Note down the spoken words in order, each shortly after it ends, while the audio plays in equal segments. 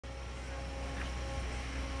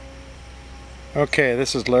Okay,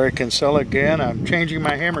 this is Larry Kinsella again. I'm changing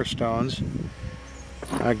my hammerstones.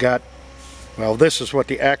 I got, well, this is what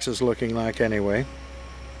the axe is looking like anyway.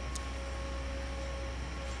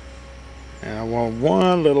 And I want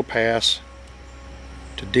one little pass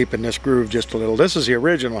to deepen this groove just a little. This is the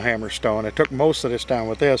original hammerstone. I took most of this down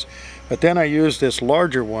with this, but then I used this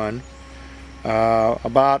larger one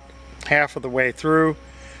about half of the way through.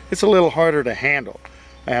 It's a little harder to handle,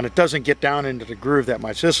 and it doesn't get down into the groove that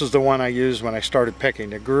much. This is the one I used when I started pecking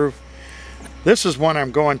the groove. This is one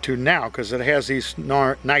I'm going to now because it has these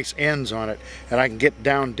nice ends on it, and I can get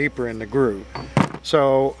down deeper in the groove.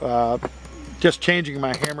 So just changing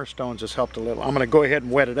my hammerstones has helped a little. I'm going to go ahead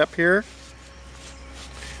and wet it up here,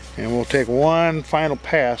 and we'll take one final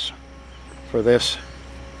pass for this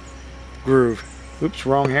groove. Oops,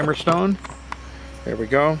 wrong hammerstone. There we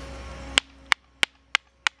go.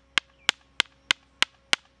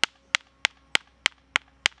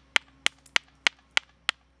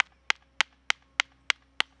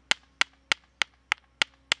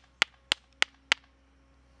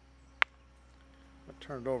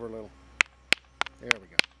 Turn it over a little. There we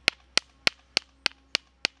go.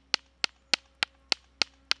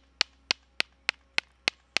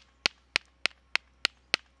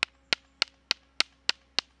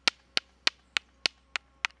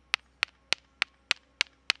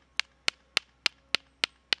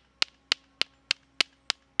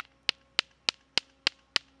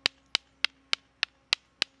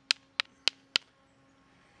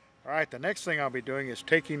 Alright, the next thing I'll be doing is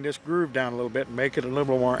taking this groove down a little bit and make it a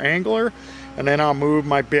little more angular, and then I'll move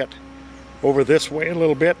my bit over this way a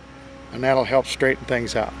little bit, and that'll help straighten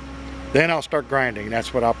things out. Then I'll start grinding.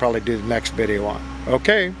 That's what I'll probably do the next video on.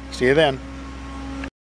 Okay, see you then.